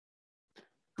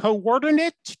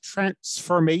Coordinate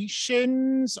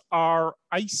transformations are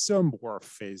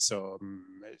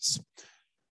isomorphisms.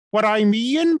 What I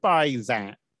mean by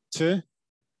that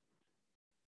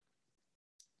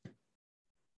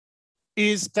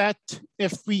is that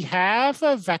if we have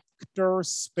a vector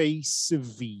space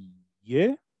V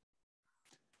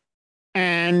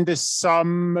and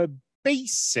some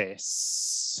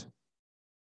basis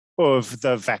of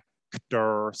the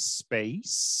vector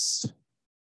space,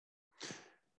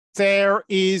 there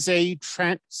is a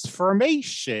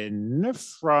transformation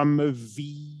from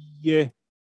V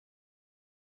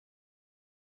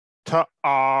to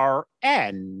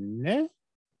Rn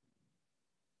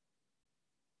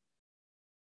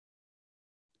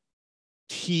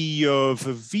T of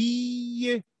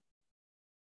V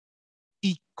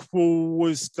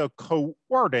equals the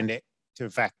coordinate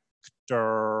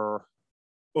vector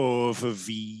of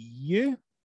V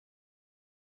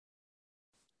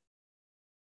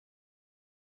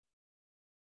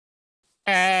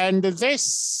and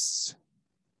this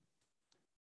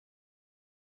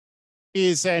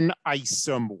is an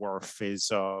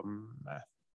isomorphism.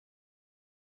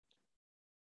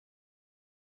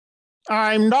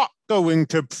 I'm not going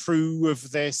to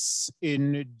prove this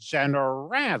in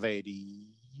generality.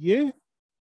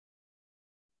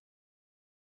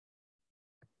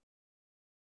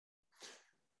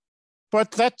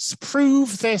 But let's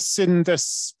prove this in the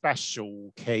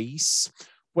special case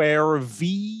where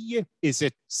V is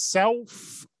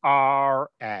itself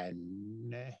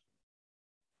Rn.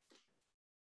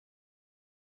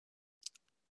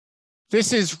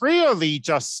 This is really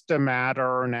just a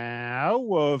matter now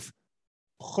of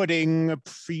putting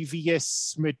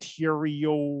previous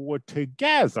material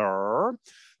together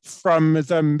from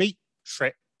the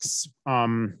matrix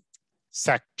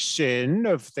section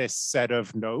of this set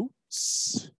of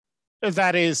notes.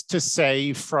 That is to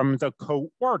say, from the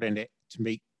coordinate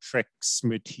matrix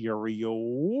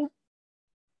material.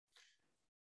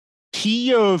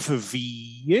 T of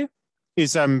V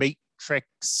is a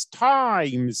matrix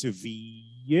times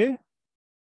V.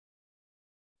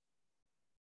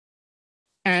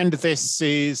 And this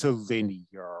is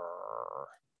linear.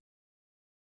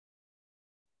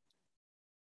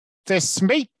 This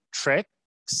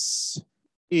matrix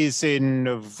is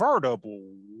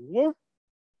invertible.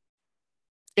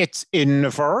 Its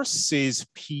inverse is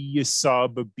P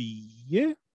sub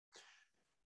B.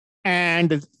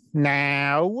 And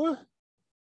now,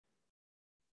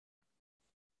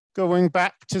 going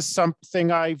back to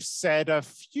something I've said a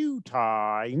few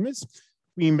times,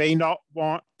 we may not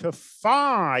want to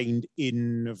find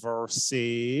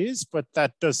inverses, but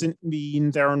that doesn't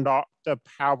mean they're not a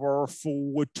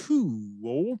powerful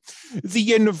tool.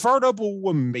 The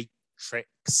invertible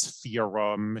matrix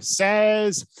theorem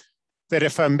says that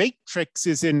if a matrix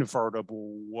is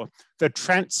invertible, the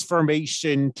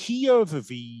transformation T of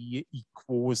V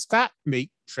equals that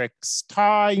matrix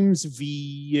times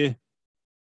V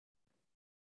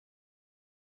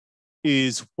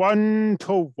is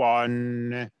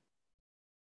 1-to-1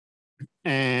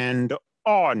 and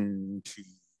onto.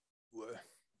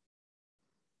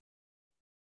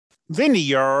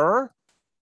 Linear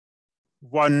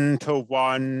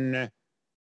 1-to-1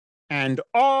 and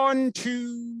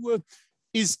onto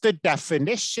is the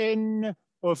definition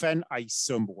of an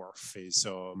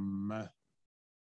isomorphism.